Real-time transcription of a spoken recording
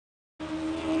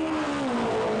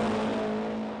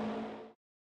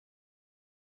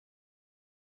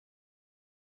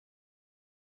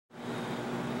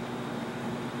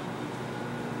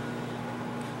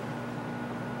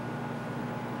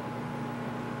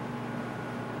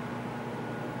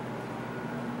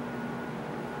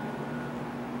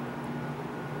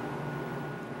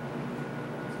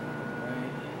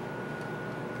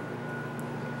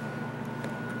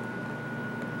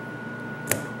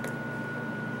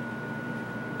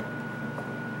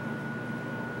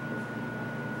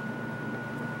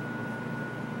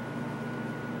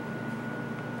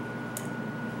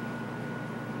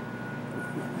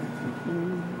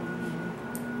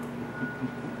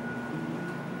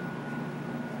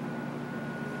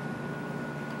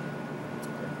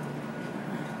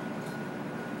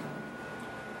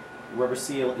rubber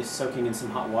seal is soaking in some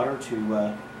hot water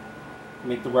to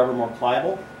make the rubber more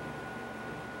pliable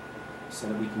so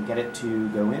that we can get it to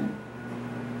go in.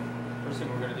 First thing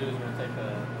we're going to do is we're going to take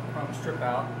the chrome strip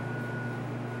out,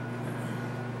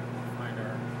 find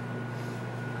our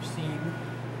seam.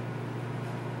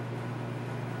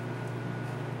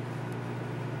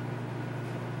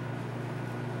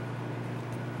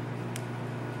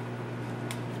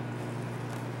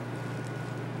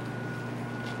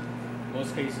 In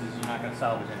most cases, you're not going to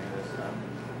salvage any of this stuff.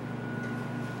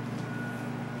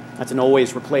 That's an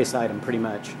always replace item, pretty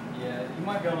much. Yeah, you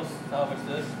might be able to salvage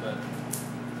this, but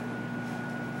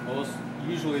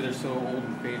usually they're so old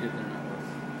and faded they're not worth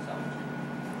salvaging.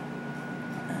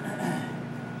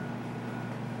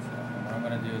 So what I'm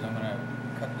going to do is I'm going to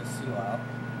cut this seal out,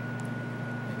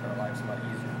 make our lives a lot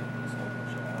easier getting this whole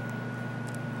windshield out.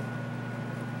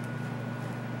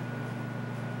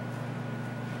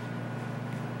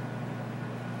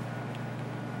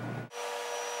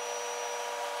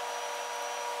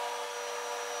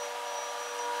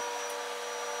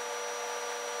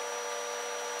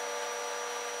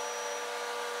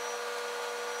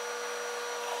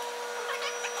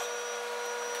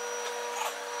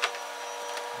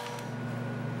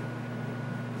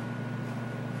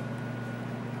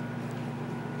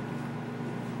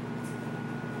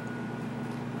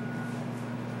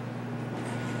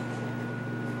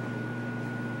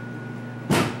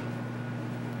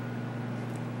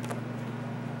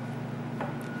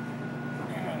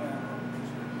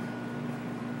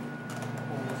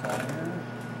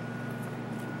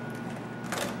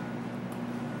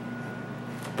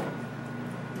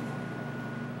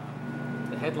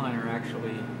 The headliner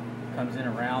actually comes in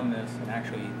around this and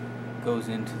actually goes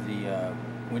into the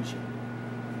windshield.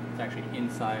 It's actually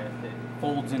inside. It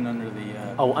folds in under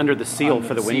the under the seal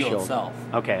for the windshield seal itself.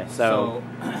 Okay, so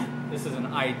this is an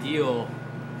ideal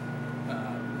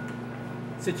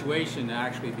situation to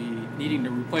actually be needing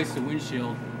to replace the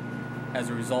windshield as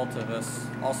a result of us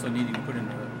also needing to put in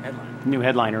a headliner. New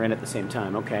headliner in at the same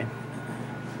time. Okay.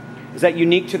 Is that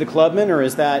unique to the Clubman, or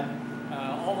is that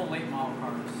all the late model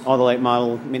cars? All the late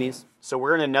model Minis. So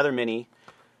we're in another Mini,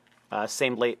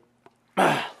 same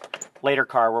later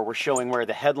car where we're showing where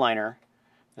the headliner.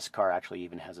 This car actually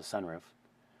even has a sunroof,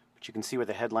 but you can see where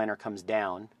the headliner comes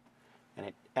down, and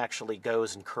it actually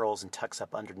goes and curls and tucks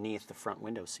up underneath the front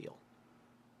window seal.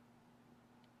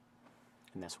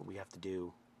 And that's what we have to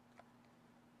do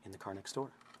in the car next door.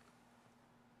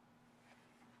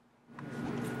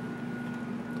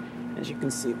 As you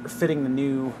can see, we're fitting the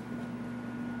new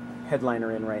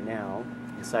headliner in right now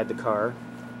inside the car.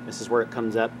 This is where it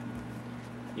comes up.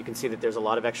 You can see that there's a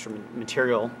lot of extra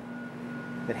material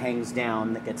that hangs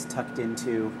down that gets tucked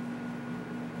into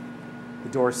the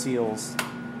door seals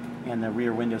and the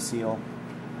rear window seal.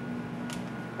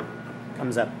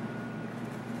 Comes up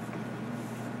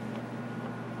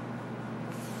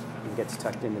and gets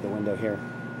tucked into the window here.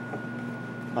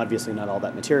 Obviously not all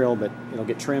that material, but it'll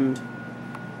get trimmed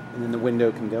and then the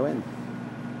window can go in.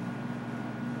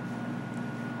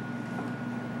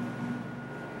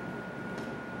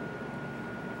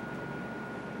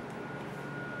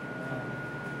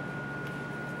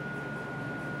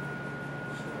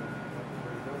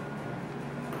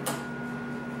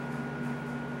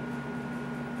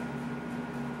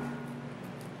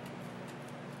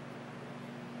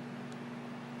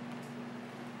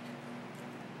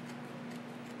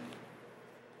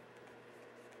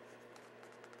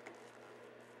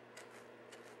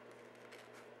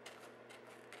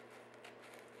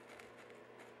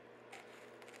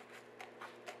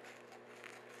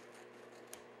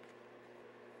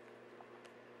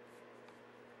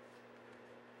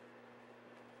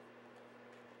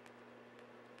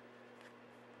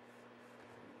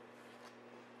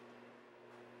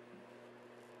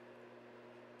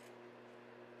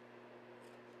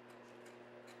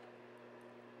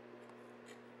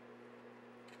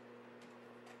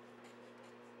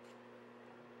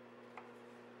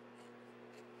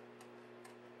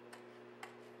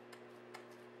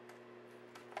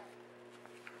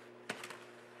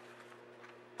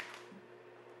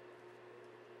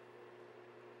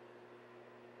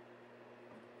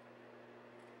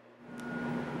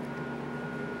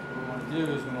 Do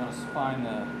is we want to spine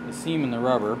the seam in the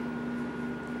rubber.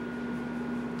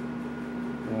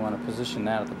 We want to position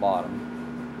that at the bottom.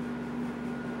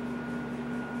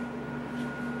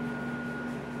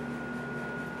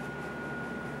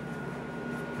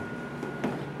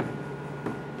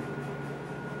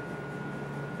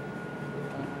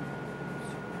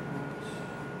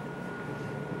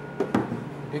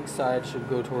 Big side should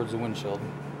go towards the windshield.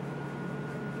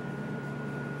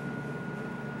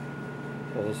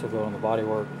 So this will go on the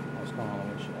bodywork. What's going on the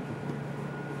windshield?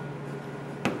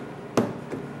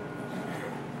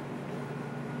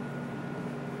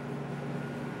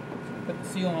 Put the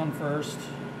seal on first.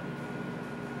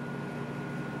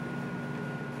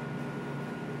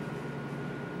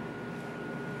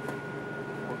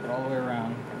 Work it all the way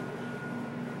around.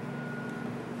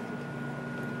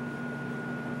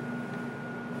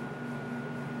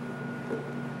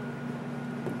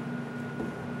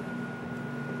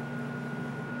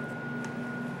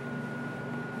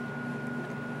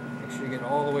 Make sure you get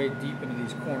all the way deep into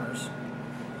these corners.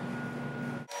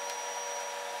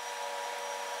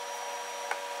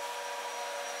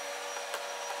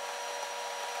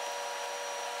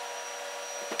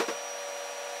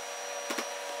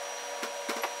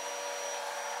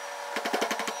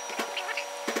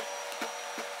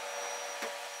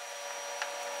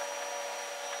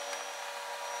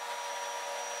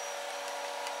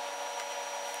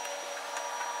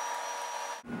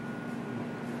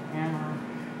 Hammer.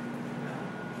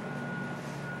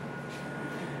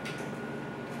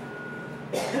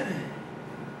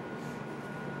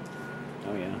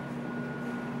 Oh yeah.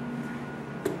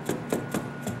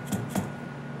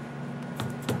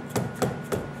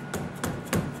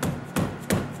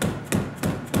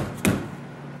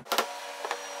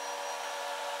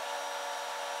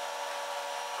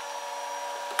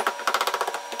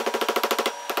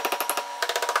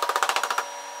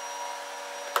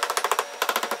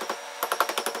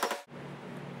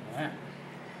 Yeah.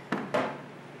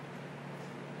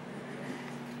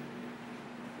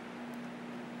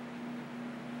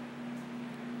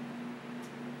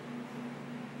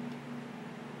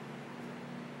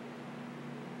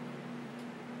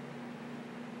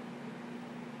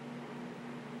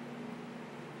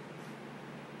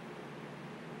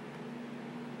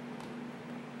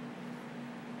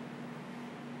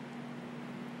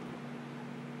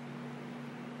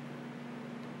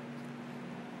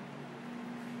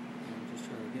 Just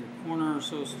try to get a corner or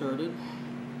so started. And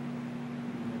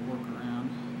we'll work around.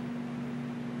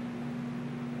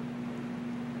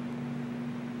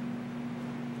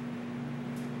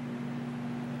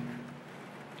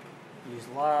 Use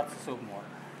lots of soap and water.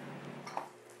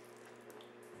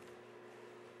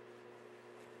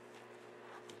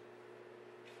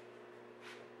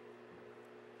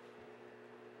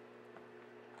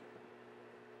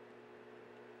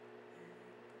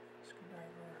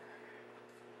 Screwdriver.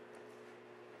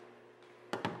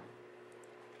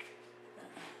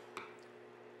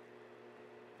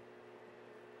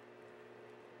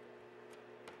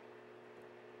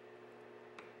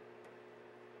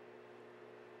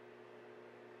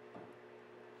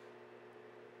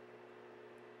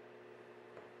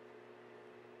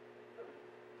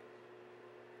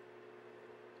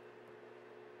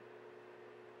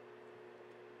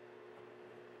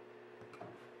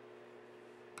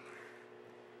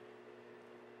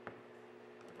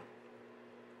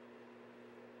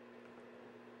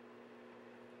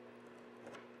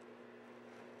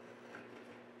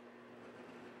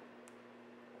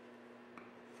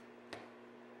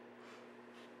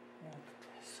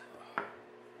 So,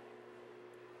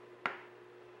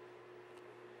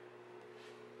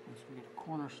 once we get a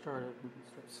corner started, we can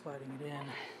start sliding it in.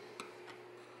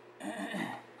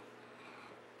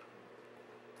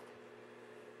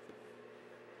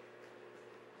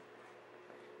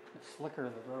 The slicker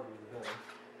the rubber, the better.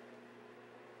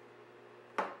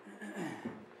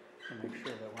 To make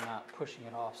sure that we're not pushing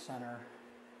it off center.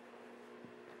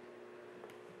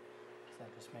 That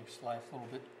just makes life a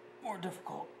little bit more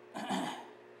difficult.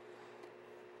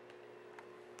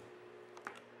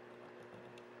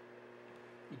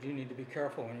 You do need to be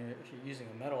careful when if you're using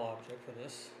a metal object for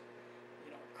this.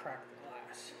 You don't crack the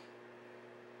glass.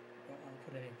 You don't want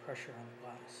to put any pressure on the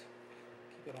glass.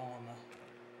 Keep it all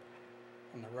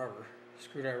on the rubber.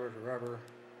 Screwdriver to rubber.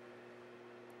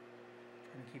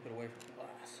 Trying to keep it away from the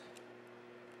glass.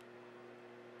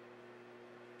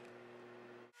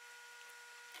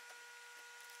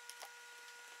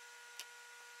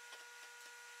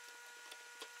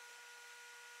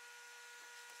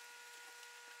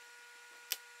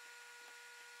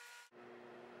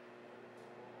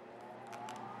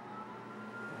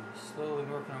 Slowly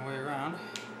working our way around.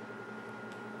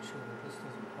 Make sure that this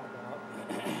doesn't pop out.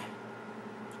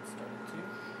 Should start it too.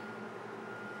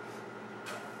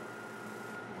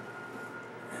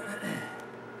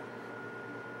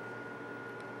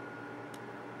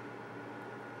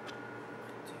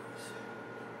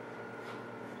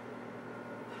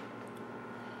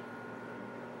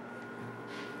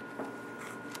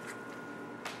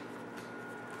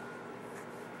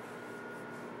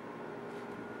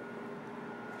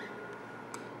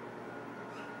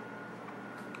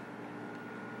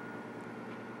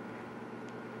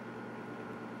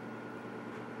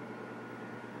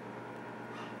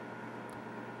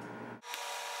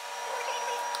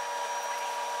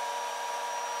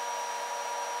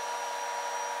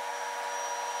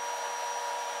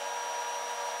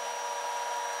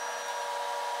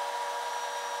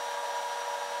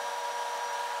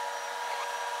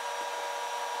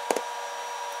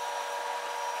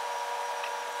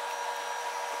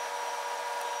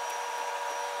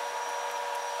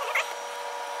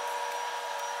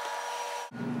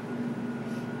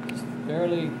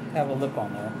 barely have a lip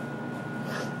on there.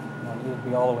 Don't need to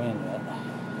be all the way in yet.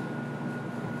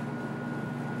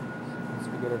 Once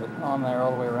we get it on there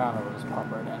all the way around, it'll just pop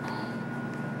right in.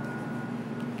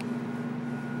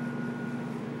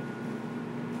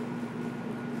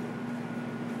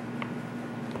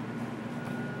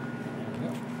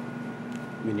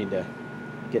 We need to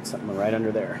get something right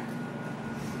under there.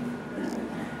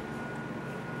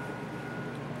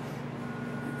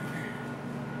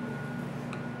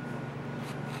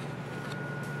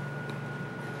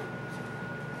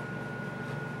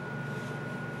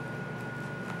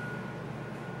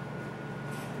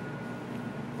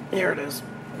 There it is.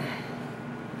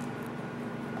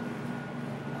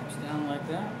 Drops down like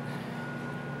that.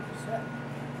 Set.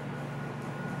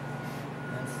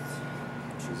 That's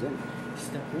She's in.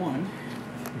 step one.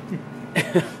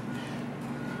 The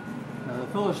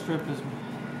filler strip is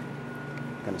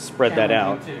Gonna spread that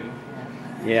out. too.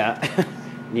 Yeah.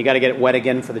 You got to get it wet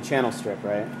again for the channel strip,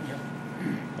 right? Yep.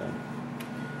 So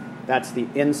that's the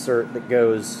insert that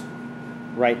goes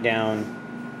right down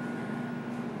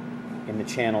in the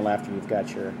channel after you've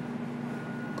got your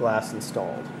glass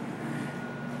installed.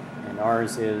 And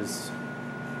ours is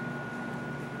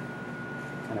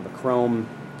kind of a chrome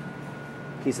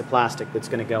piece of plastic that's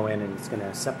going to go in, and it's going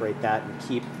to separate that and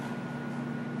keep.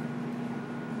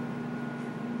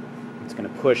 It's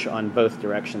going to push on both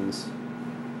directions,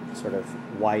 sort of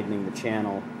widening the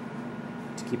channel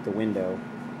to keep the window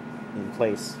in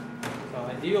place. So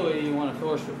ideally you want a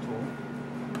filler strip tool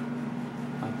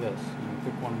like this. You can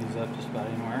pick one of these up just about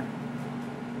anywhere.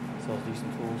 It sells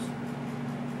decent tools.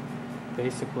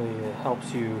 Basically it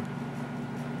helps you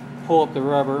pull up the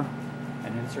rubber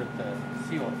and insert the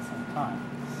seal at the same time.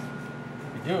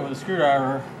 You do it with a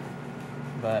screwdriver,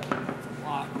 but it's a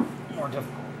lot more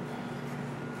difficult.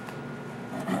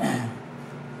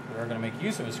 We're going to make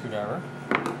use of a screwdriver.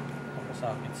 Help us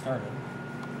out get started.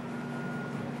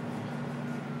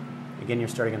 Again, you're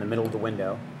starting in the middle of the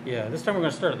window. Yeah, this time we're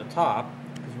going to start at the top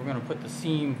because we're going to put the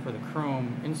seam for the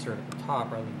chrome insert at the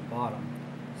top rather than the bottom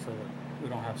so that we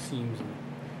don't have seams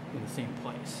in the same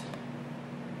place.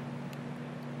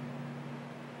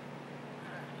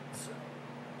 Alright, so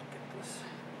get this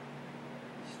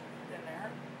started in there.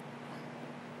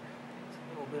 It's a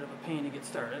little bit of a pain to get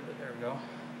started, but there we go.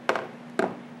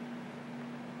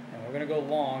 And we're going to go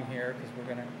long here because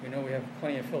we know we have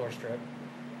plenty of filler strip.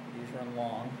 These run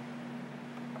long.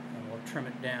 And we'll trim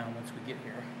it down once we get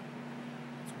here.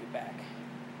 Once we get back.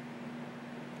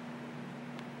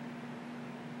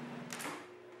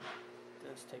 It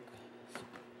does take a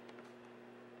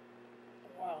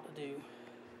while to do.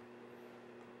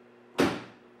 The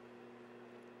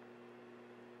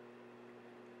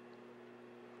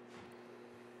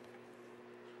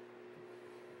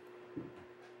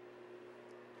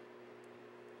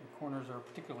corners are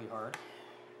particularly hard. So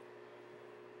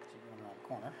you're going around the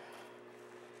corner.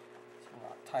 A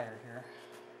lot tighter here.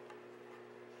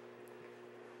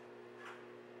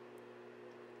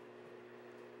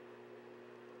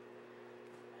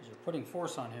 As you're putting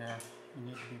force on here, you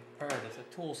need to be prepared if the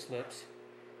tool slips.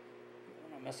 You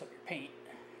don't want to mess up your paint.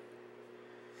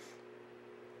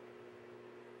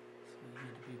 So you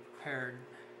need to be prepared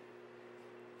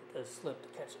if it does slip to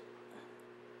catch it.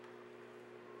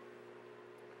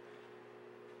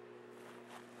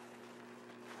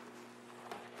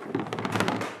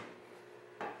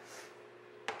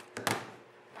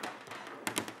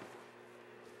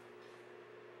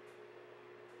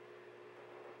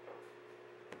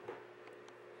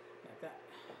 That.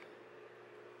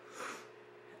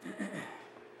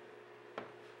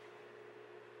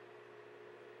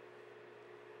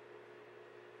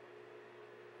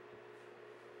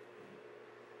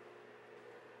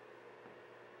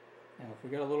 Now if we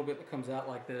get a little bit that comes out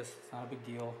like this, it's not a big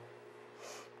deal.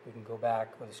 We can go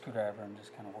back with a screwdriver and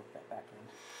just kind of work that back in.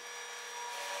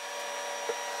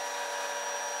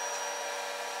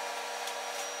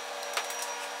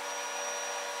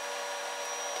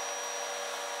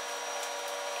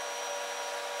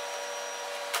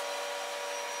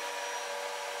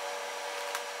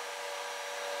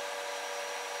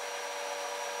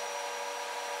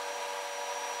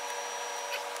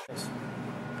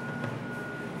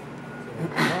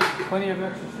 Plenty of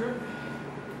extra strip.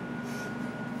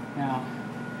 Now,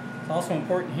 it's also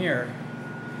important here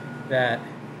that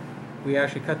we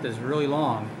actually cut this really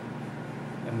long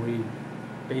and we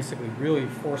basically really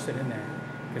force it in there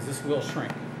because this will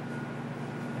shrink.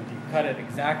 If you cut it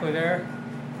exactly there,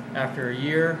 after a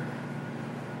year,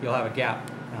 you'll have a gap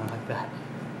down like that.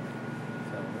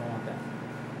 So we don't want that.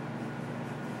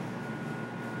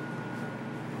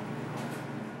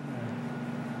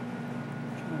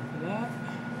 Try for that.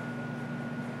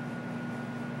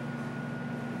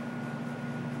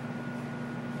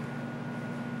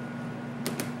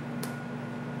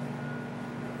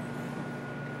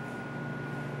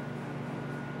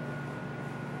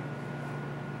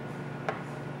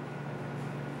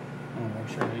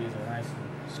 sure these are nice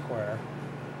and square.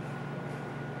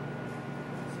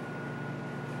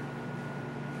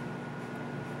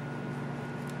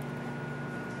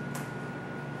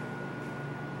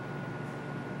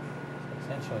 So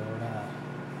essentially we're going to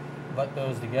butt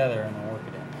those together and then work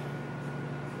it in.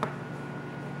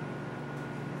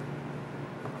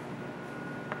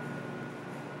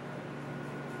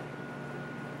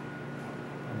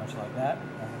 Much like that,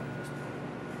 and just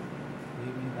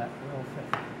leave me that little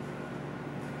fit.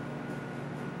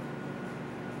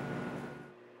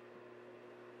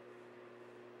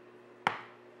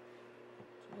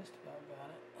 Just about got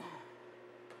it.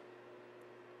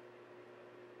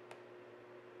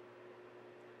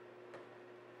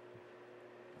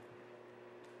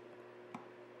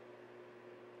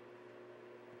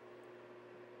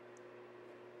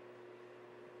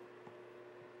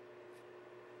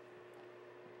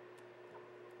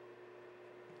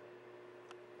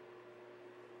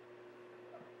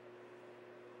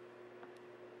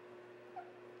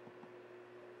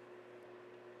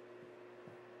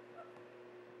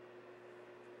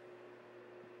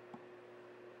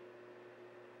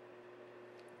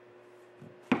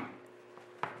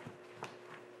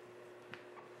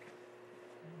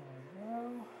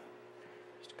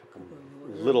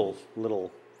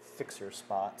 Little fixer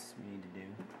spots we need to do.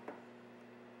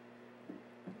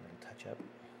 A little touch up.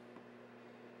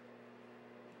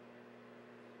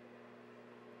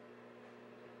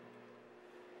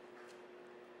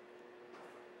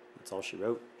 That's all she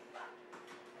wrote.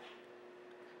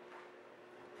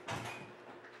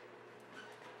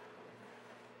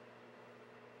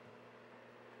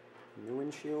 New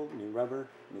windshield, new rubber,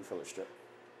 new filler strip.